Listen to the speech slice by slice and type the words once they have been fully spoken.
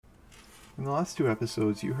In the last two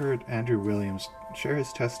episodes, you heard Andrew Williams share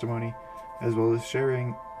his testimony as well as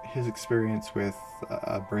sharing his experience with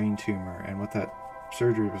a brain tumor and what that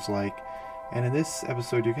surgery was like. And in this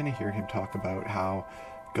episode, you're going to hear him talk about how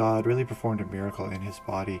God really performed a miracle in his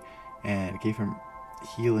body and gave him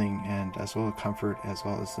healing and as well as comfort as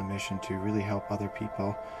well as the mission to really help other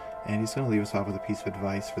people. And he's going to leave us off with a piece of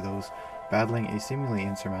advice for those battling a seemingly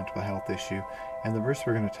insurmountable health issue. And the verse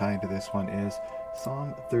we're going to tie into this one is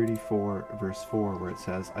Psalm 34, verse 4, where it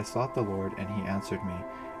says, I sought the Lord, and he answered me,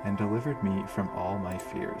 and delivered me from all my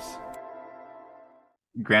fears.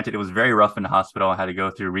 Granted, it was very rough in the hospital. I had to go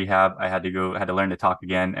through rehab. I had to learn to talk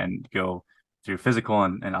again and go through physical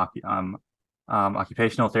and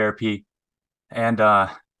occupational therapy. And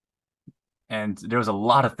there was a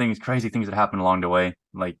lot of crazy things that happened along the way.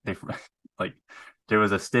 Like there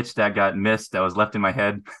was a stitch that got missed that was left in my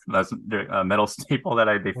head. That's a metal staple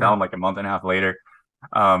that they found like a month and a half later.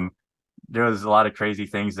 Um, there was a lot of crazy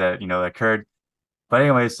things that occurred. But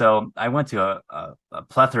anyway, so I went to a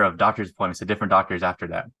plethora of doctor's appointments to different doctors after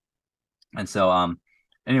that. And so,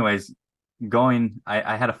 anyways,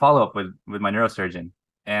 I had a follow up with my neurosurgeon,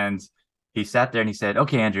 and he sat there and he said,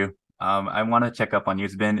 "Okay, Andrew, I want to check up on you.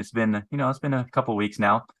 It's been a couple weeks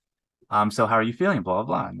now. So how are you feeling? Blah blah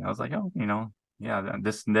blah." And I was like, "Oh, yeah,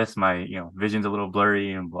 this and this, my vision's a little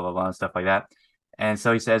blurry and blah blah blah and stuff like that." And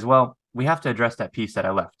so he says, "Well, we have to address that piece that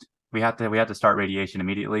I left. We have to start radiation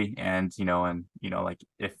immediately, and like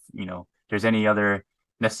if there's any other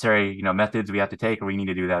necessary methods we have to take, or we need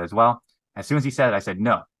to do that as well." As soon as he said it, I said,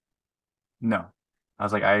 "No, no." I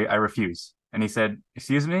was like, I refuse. And he said,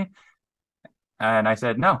 "Excuse me?" And I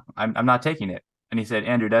said, "No, I'm not taking it." And he said,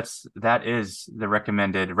 "Andrew, that is the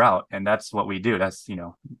recommended route, and that's what we do. That's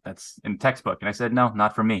in textbook." And I said, "No,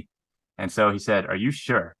 not for me." And so he said, "Are you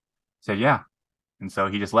sure?" I said, "Yeah." And so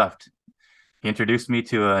he just left. He introduced me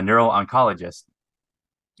to a neuro-oncologist,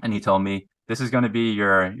 and he told me, "This is going to be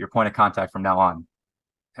your point of contact from now on."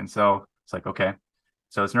 And so it's like, okay.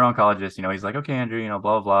 So it's neuro-oncologist, he's like, "Okay, Andrew, blah,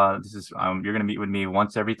 blah, blah. This is, you're going to meet with me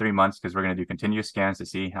once every 3 months because we're going to do continuous scans to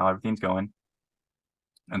see how everything's going."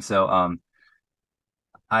 And so,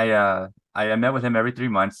 I met with him every 3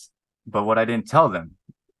 months, but what I didn't tell them,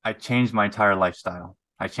 I changed my entire lifestyle.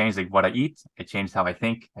 I changed like what I eat. I changed how I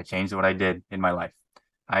think. I changed what I did in my life.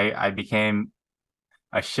 I became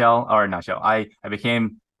a shell or not shell. I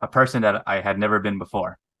became a person that I had never been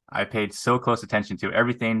before. I paid so close attention to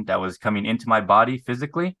everything that was coming into my body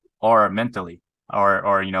physically or mentally, or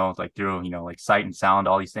like through like sight and sound,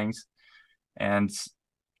 all these things. And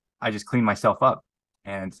I just cleaned myself up.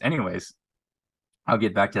 And anyways, I'll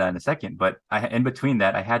get back to that in a second. But in between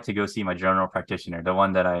that, I had to go see my general practitioner, the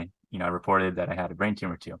one that I reported that I had a brain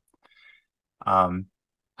tumor to. Um,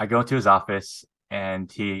 I go to his office,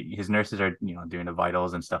 and his nurses are doing the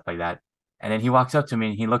vitals and stuff like that. And then he walks up to me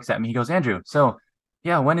and he looks at me. He goes, "Andrew, so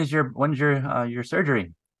yeah, when's your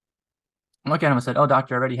surgery?" I look at him and said, "Oh,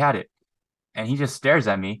 doctor, I already had it." And he just stares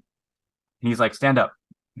at me and he's like, "Stand up."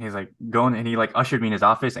 And he's like going, and he like ushered me in his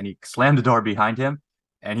office, and he slammed the door behind him,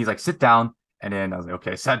 and he's like, "Sit down." And then I was like,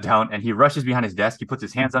 "Okay," sat down, and he rushes behind his desk. He puts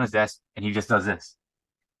his hands on his desk and he just does this.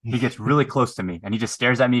 He gets really close to me and he just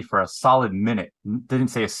stares at me for a solid minute. Didn't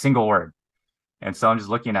say a single word. And so I'm just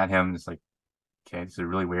looking at him, just like, okay, this is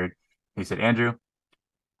really weird. He said, "Andrew,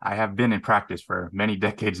 I have been in practice for many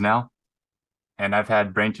decades now, and I've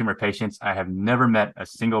had brain tumor patients. I have never met a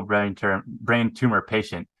single brain tumor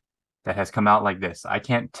patient that has come out like this. I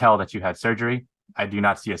can't tell that you had surgery. I do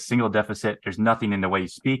not see a single deficit. There's nothing in the way you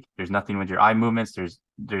speak. There's nothing with your eye movements.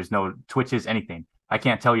 There's no twitches, anything. I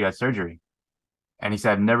can't tell you had surgery." And he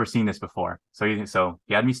said, "I've never seen this before." So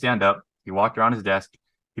he had me stand up. He walked around his desk.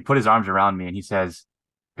 He put his arms around me and he says,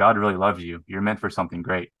 "God really loves you. You're meant for something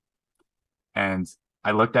great." And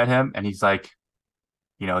I looked at him and he's like,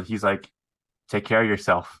 "Take care of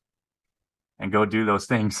yourself and go do those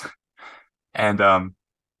things." And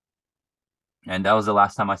and that was the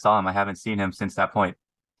last time I saw him. I haven't seen him since that point.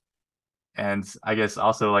 And I guess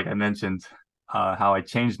also, like I mentioned, how I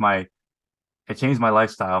changed my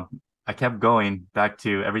lifestyle. I kept going back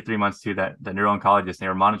to every 3 months to that the neuro-oncologist. They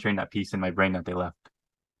were monitoring that piece in my brain that they left.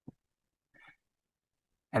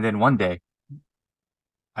 And then one day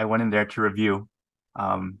I went in there to review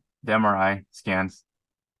the MRI scans,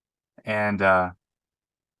 and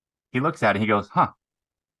he looks at it. He goes, "Huh,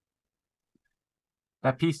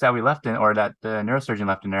 that piece that we left in, or that the neurosurgeon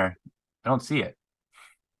left in there, I don't see it."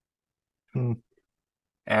 Hmm.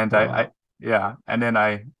 And I Wow. yeah, and then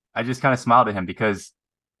I just kind of smiled at him because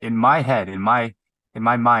in my head, in my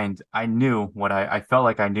mind, I felt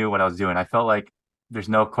like I knew what I was doing. I felt like there's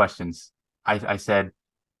no questions. I said,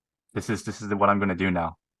 this is what I'm going to do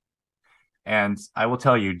now. And I will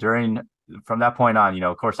tell you, from that point on,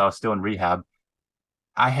 of course, I was still in rehab.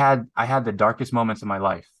 I had the darkest moments of my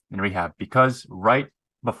life in rehab because right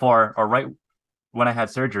when I had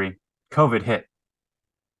surgery, COVID hit.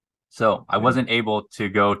 So Yeah. I wasn't able to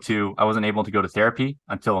go to therapy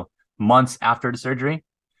until months after the surgery.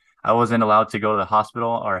 I wasn't allowed to go to the hospital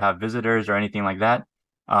or have visitors or anything like that.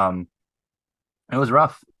 Um, it was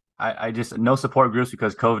rough. I just no support groups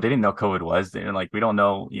because COVID, they didn't know COVID was. They're like, we don't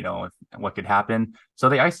know, what could happen. So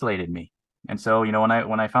they isolated me. And so, when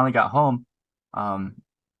I finally got home, um,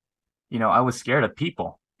 I was scared of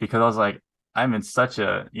people because I was like, I'm in such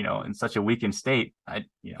a weakened state. I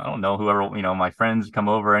don't know whoever, my friends come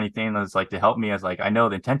over or anything that's like to help me. I was like, I know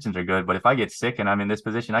the intentions are good, but if I get sick and I'm in this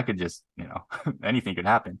position, I could just, anything could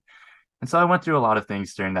happen. And so I went through a lot of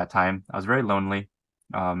things during that time. I was very lonely.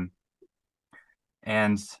 Um,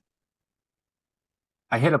 and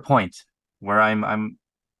I hit a point where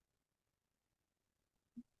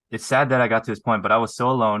it's sad that I got to this point, but I was so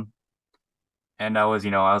alone. And I was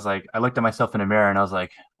like, I looked at myself in the mirror and I was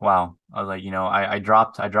like, wow. I was like, I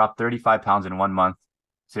dropped 35 pounds in 1 month.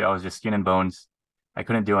 So I was just skin and bones. I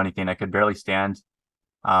couldn't do anything. I could barely stand.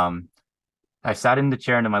 Um, I sat in the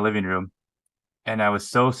chair in my living room and I was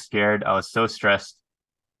so scared. I was so stressed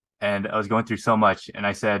and I was going through so much. And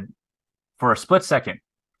I said, for a split second,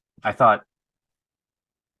 I thought,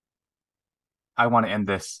 I want to end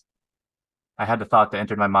this. I had the thought that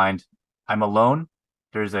entered my mind. I'm alone.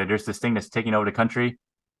 There's this thing that's taking over the country.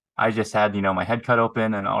 I just had, my head cut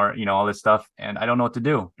open and or, all this stuff, and I don't know what to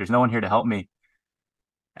do. There's no one here to help me.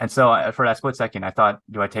 And so for that split second, I thought,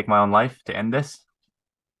 do I take my own life to end this?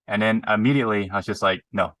 And then immediately I was just like,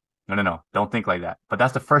 no, no, no, no, don't think like that. But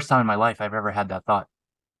that's the first time in my life I've ever had that thought.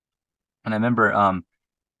 And I remember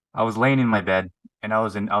I was laying in my bed and I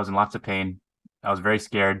was in lots of pain. I was very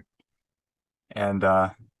scared. And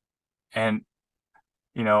and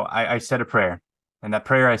I said a prayer. And that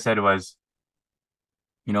prayer I said was,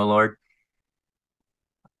 Lord,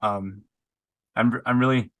 um, I'm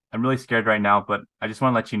really scared right now, but I just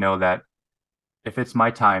want to let you know that if it's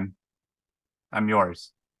my time, I'm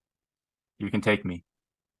yours. You can take me.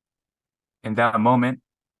 In that moment,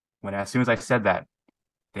 as soon as I said that,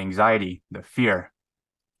 the anxiety, the fear,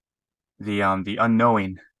 the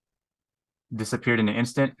unknowing disappeared in an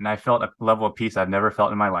instant, and I felt a level of peace I've never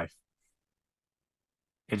felt in my life.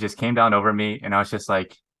 It just came down over me, and I was just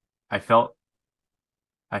like, I felt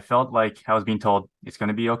I felt like I was being told it's going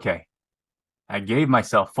to be okay. I gave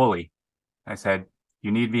myself fully. I said,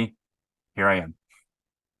 "You need me? Here I am."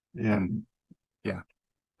 Yeah. And yeah,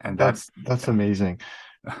 and That's amazing.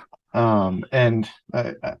 And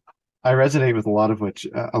I resonate with a lot of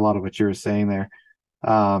what you were saying there.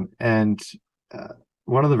 And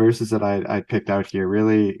one of the verses that I picked out here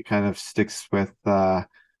really kind of sticks with the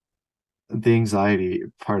anxiety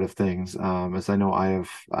part of things. As I know I've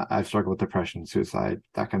struggled with depression, suicide,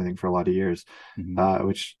 that kind of thing for a lot of years, mhm.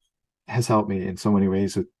 which has helped me in so many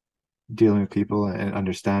ways with dealing with people and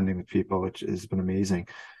understanding with people, which has been amazing.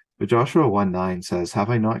 But Joshua 1:9 says, "Have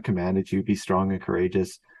I not commanded you, be strong and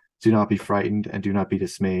courageous? Do not be frightened and do not be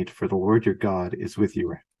dismayed, for the Lord your God is with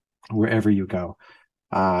you wherever you go."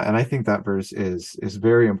 And I think that verse is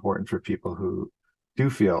very important for people who do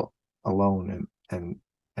feel alone and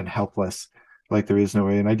helpless, like there is no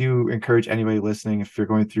way. And I do encourage anybody listening, if you're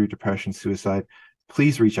going through depression, suicide,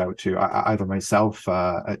 please reach out to either myself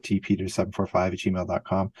at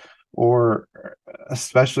tpeter745@gmail.com, or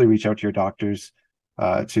especially reach out to your doctors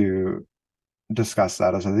to discuss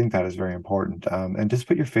that, as I think that is very important. And just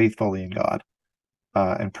put your faith fully in God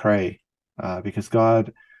and pray, because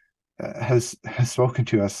God has spoken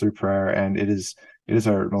to us through prayer, and it is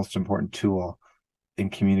our most important tool in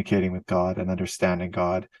communicating with God and understanding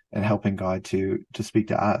God and helping God to speak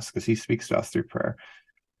to us, because He speaks to us through prayer.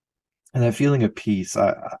 And that feeling of peace,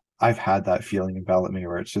 I've had that feeling envelop me,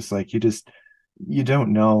 where it's just like you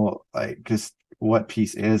don't know like just what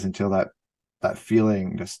peace is until that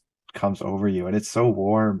feeling just comes over you, and it's so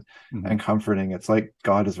warm and Mhm. comforting. It's like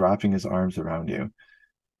God is wrapping His arms around you,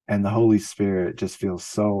 and the Holy Spirit just feels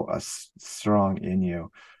so strong in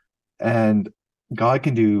you. And God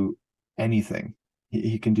can do anything.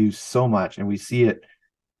 He can do so much, and we see it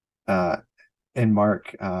uh, in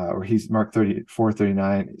Mark, where he's Mark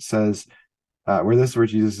 34:39. It says, where this is where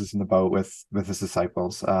Jesus is in the boat with his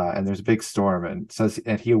disciples, and there's a big storm, and it says,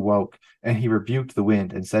 and he awoke and he rebuked the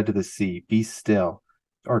wind and said to the sea, "Be still,"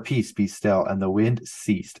 or "Peace, be still," and the wind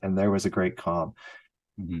ceased, and there was a great calm.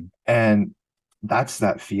 Mhm. And that's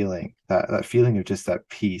that feeling of just that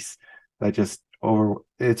peace that just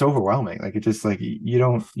it's overwhelming. Like it just like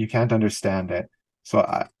you can't understand it. So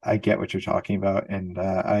I get what you're talking about, and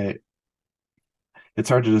it's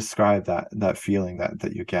hard to describe that feeling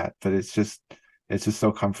that you get, but it's just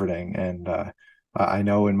so comforting. And I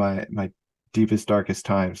know in my deepest, darkest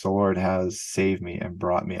times, the Lord has saved me and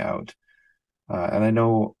brought me out. And I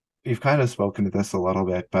know you've kind of spoken to this a little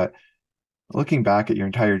bit, but looking back at your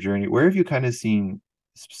entire journey, where have you kind of seen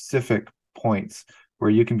specific points where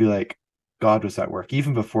you can be like, God was at work,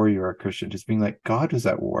 even before you were a Christian, just being like, God was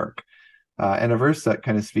at work. And a verse that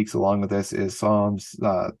kind of speaks along with this is Psalms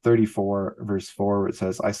 34, verse 4, where it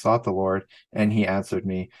says, I sought the Lord, and he answered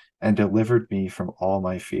me and delivered me from all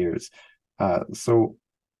my fears. So,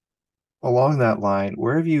 along that line,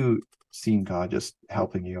 where have you seen God just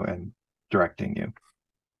helping you and directing you?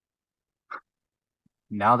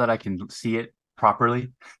 Now that I can see it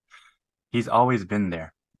properly, he's always been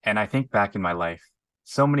there. And I think back in my life,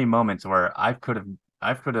 so many moments where I could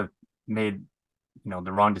have made,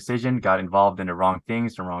 the wrong decision, got involved in the wrong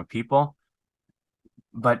things, the wrong people,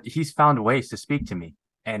 but he's found ways to speak to me.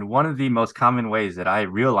 And one of the most common ways that I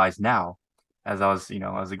realize now, as I was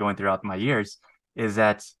going throughout my years, is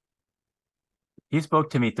that he spoke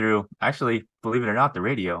to me through, actually, believe it or not, the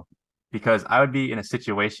radio, because I would be in a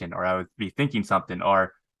situation or I would be thinking something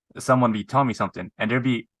or someone would be telling me something,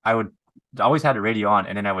 and I would always had the radio on,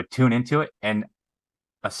 and then I would tune into it, and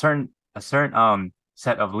a certain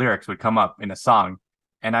set of lyrics would come up in a song,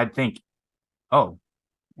 and I'd think, oh,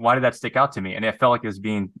 why did that stick out to me? And it felt like it was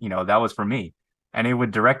being, that was for me. And it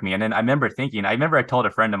would direct me. And then I remember I told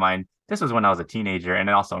a friend of mine, this was when I was a teenager and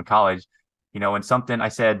then also in college, when something I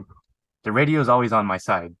said, the radio is always on my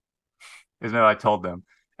side, is what I told them.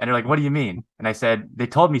 And they're like, what do you mean? And I said, they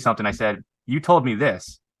told me something. I said, you told me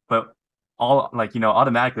this, but all like,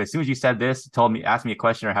 automatically, as soon as you said this, asked me a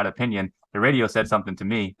question or had an opinion, the radio said something to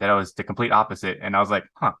me that was the complete opposite. And I was like,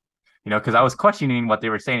 huh, because I was questioning what they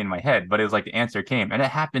were saying in my head, but it was like the answer came. And it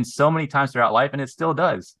happened so many times throughout life, and it still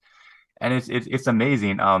does. And it's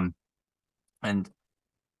amazing. And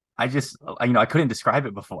I just, I couldn't describe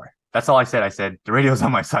it before. That's all I said. I said, the radio's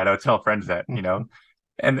on my side. I would tell friends that,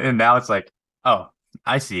 and now it's like, oh,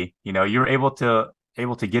 I see, you're able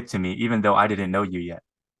to get to me, even though I didn't know you yet.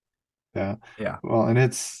 Yeah. Yeah. Well, and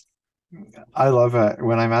I love it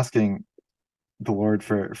when I'm asking the Lord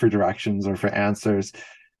for directions or for answers,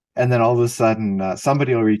 and then all of a sudden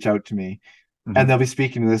somebody will reach out to me, and Hmm. they'll be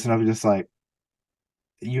speaking to this, and I'll be just like,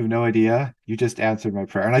 you have no idea. You just answered my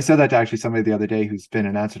prayer. And I said that to actually somebody the other day who's been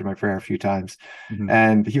an answer to my prayer a few times. Hmm.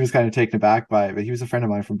 And he was kind of taken aback by it, but he was a friend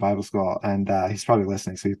of mine from Bible school, and he's probably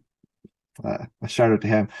listening. So a shout out to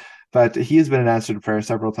him. But he has been an answer to prayer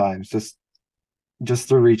several times, just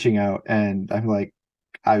through reaching out. And I'm like,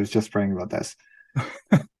 I was just praying about this.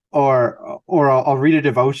 Or I'll read a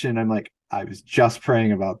devotion. I'm like, I was just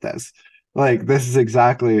praying about this. Like, this is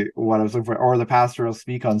exactly what I was looking for. Or the pastor will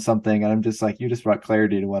speak on something, and I'm just like, you just brought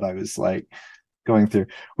clarity to what I was like going through,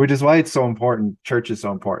 which is why it's so important. Church is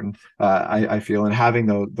so important. I feel, and having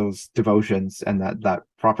those devotions and that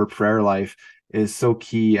proper prayer life is so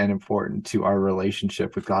key and important to our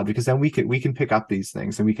relationship with God, because then we can pick up these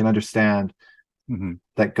things and we can understand Hmm.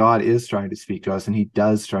 that God is trying to speak to us, and he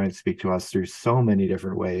does try to speak to us through so many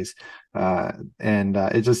different ways. And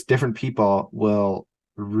it's just different people will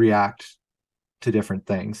react to different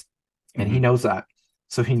things. And he Hmm. knows that.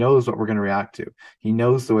 So he knows what we're going to react to. He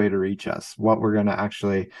knows the way to reach us, what we're going to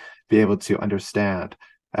actually be able to understand.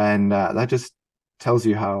 And that just tells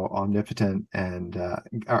you how omnipotent and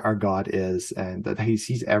our God is, and that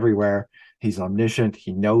he's everywhere. He's omniscient.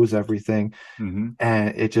 He knows everything. Hmm. And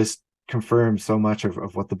it just confirms so much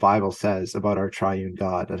of what the Bible says about our triune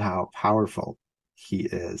God and how powerful he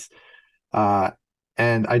is. Uh,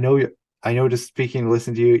 and I know just speaking,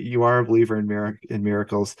 listening to you, you are a believer in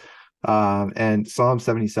miracles. And Psalm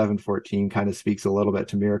 77:14 kind of speaks a little bit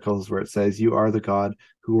to miracles, where it says, you are the God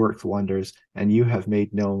who works wonders, and you have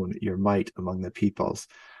made known your might among the peoples.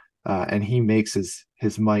 And he makes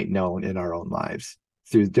his might known in our own lives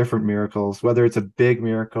through different miracles, whether it's a big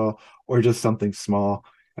miracle or just something small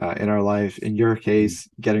in our life. In your case,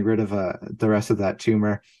 getting rid of the rest of that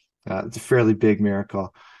tumor, it's a fairly big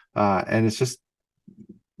miracle. And it's just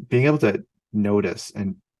being able to notice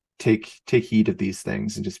and take heed of these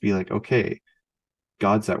things and just be like, okay,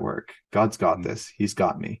 God's at work. God's got Hmm. this. He's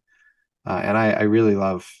got me. And I really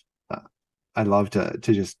love, I love to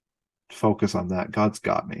just focus on that. God's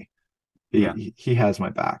got me. Yeah. He has my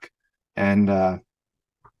back. And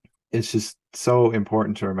it's just so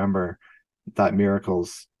important to remember that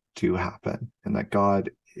miracles do happen, and that God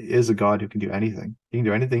is a God who can do anything. He can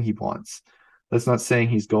do anything he wants. That's not saying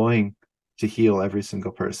he's going to heal every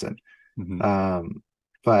single person. Hmm. Um,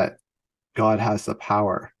 but God has the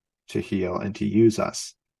power to heal and to use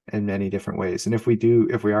us in many different ways. And if we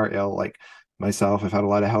are ill, like myself. I've had a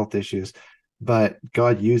lot of health issues, but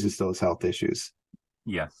God uses those health issues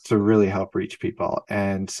Yes. to really help reach people.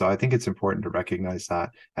 And so I think it's important to recognize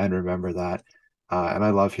that and remember that. And I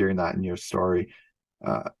love hearing that in your story.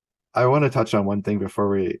 Uh, I want to touch on one thing before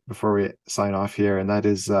we sign off here, and that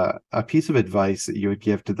is a piece of advice that you would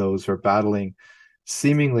give to those who are battling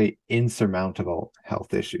seemingly insurmountable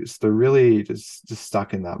health issues. They're really just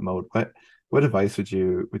stuck in that mode. What advice would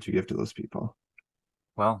you give to those people?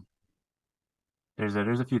 Well, there's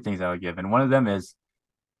a few things I would give, and one of them is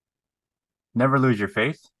never lose your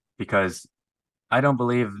faith, because I don't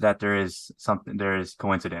believe that there is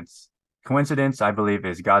coincidence. Coincidence, I believe,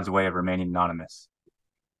 is God's way of remaining anonymous.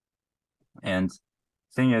 And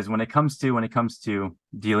thing is, when it comes to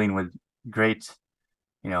dealing with great,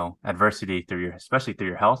 adversity especially through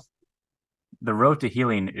your health, the road to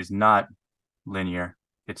healing is not linear.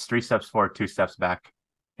 It's 3 steps forward, 2 steps back.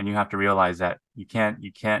 And you have to realize that you can't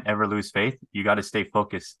ever lose faith. You got to stay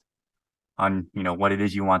focused on, what it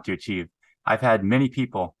is you want to achieve. I've had many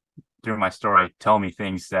people through my story tell me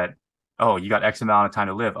things that, oh, you got X amount of time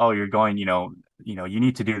to live. Oh, you're going, you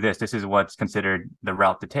need to do this. This is what's considered the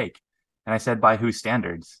route to take. And I said, by whose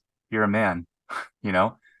standards? You're a man, you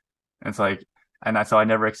know? And it's like, so I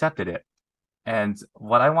never accepted it. And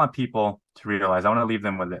what I want people to realize, I want to leave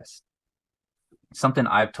them with this. Something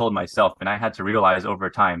I've told myself, and I had to realize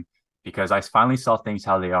over time, because I finally saw things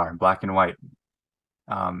how they are, black and white.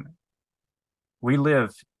 Um, we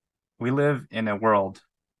live in a world,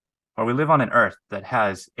 or we live on an earth that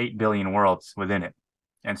has 8 billion worlds within it.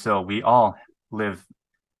 And so we all live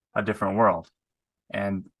a different world.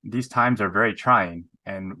 And these times are very trying.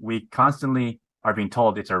 And we constantly are being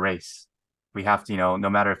told it's a race. We have to, no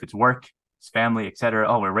matter if it's work, it's family, etc.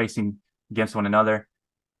 Oh, we're racing against one another.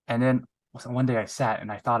 And then one day I sat and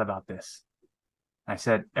I thought about this. I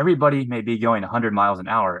said, everybody may be going 100 miles an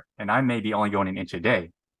hour, and I may be only going an inch a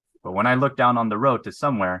day. But when I look down on the road to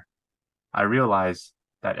somewhere, I realize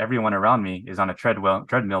that everyone around me is on a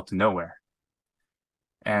treadmill to nowhere.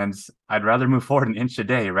 And I'd rather move forward an inch a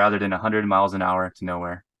day rather than 100 miles an hour to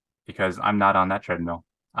nowhere, because I'm not on that treadmill.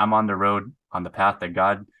 I'm on the road, on the path that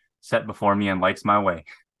God set before me and lights my way.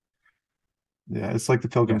 Yeah, it's like the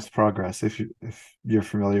Pilgrim's Progress, if you're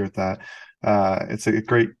familiar with that. It's a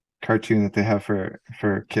great cartoon that they have for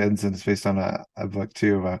kids, and it's based on a book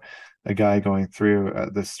too, of a guy going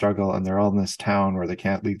through this struggle, and they're all in this town where they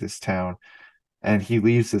can't leave this town, and he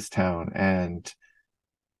leaves this town, and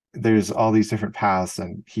there's all these different paths,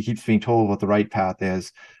 and he keeps being told what the right path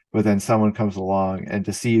is, but then someone comes along and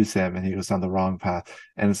deceives him, and he goes down the wrong path.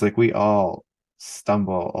 And it's like we all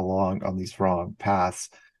stumble along on these wrong paths,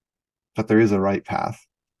 but there is a right path,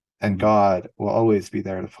 and God will always be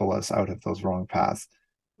there to pull us out of those wrong paths.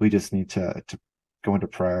 We just need to go into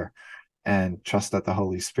prayer and trust that the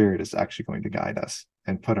Holy Spirit is actually going to guide us,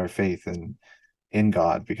 and put our faith in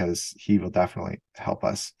God, because he will definitely help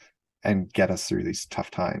us and get us through these tough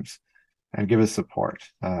times and give us support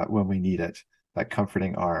when we need it, that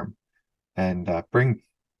comforting arm, and bring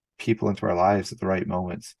people into our lives at the right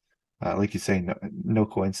moments. Like you say, no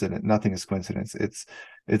coincidence, nothing is coincidence.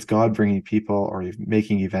 It's God bringing people or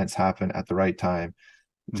making events happen at the right time,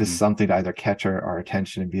 just something to either catch our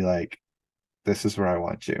attention and be like, this is where I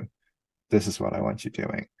want you. This is what I want you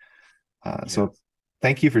doing. So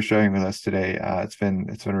thank you for sharing with us today. It's been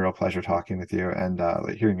a real pleasure talking with you, and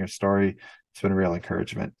hearing your story. It's been a real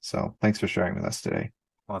encouragement. So thanks for sharing with us today.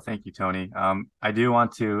 Well, thank you, Tony. I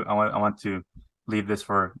want to leave this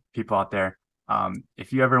for people out there.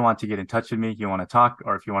 If you ever want to get in touch with me, you want to talk,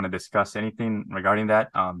 or if you want to discuss anything regarding that,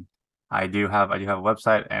 I do have a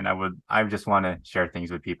website, and I just want to share things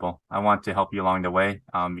with people. I want to help you along the way,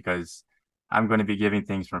 because I'm going to be giving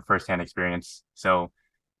things from firsthand experience. So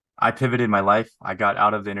I pivoted my life. I got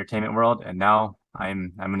out of the entertainment world, and now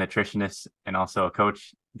I'm a nutritionist and also a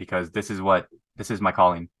coach, because this is my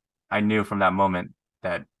calling. I knew from that moment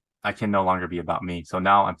that I can no longer be about me. So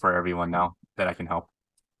now I'm for everyone now that I can help.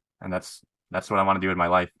 And that's what I want to do with my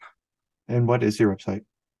life. And what is your website?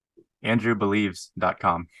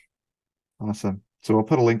 AndrewBelieves.com. Awesome. So we'll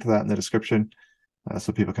put a link to that in the description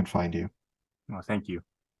so people can find you. Well, thank you.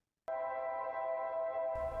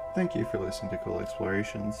 Thank you for listening to Cool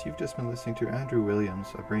Explorations. You've just been listening to Andrew Williams,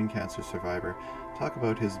 a brain cancer survivor, talk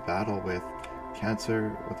about his battle with cancer,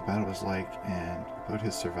 what the battle was like, and about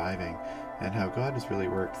his surviving, and how God has really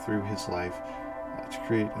worked through his life to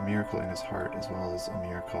create a miracle in his heart as well as a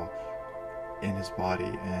miracle in his body.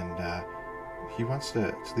 And he wants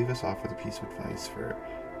to leave us off with a piece of advice for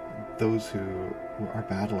those who are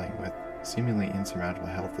battling with seemingly insurmountable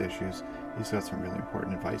health issues. He's got some really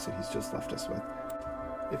important advice that he's just left us with.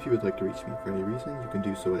 If you would like to reach me for any reason, you can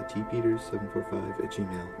do so at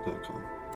tpeters745@gmail.com.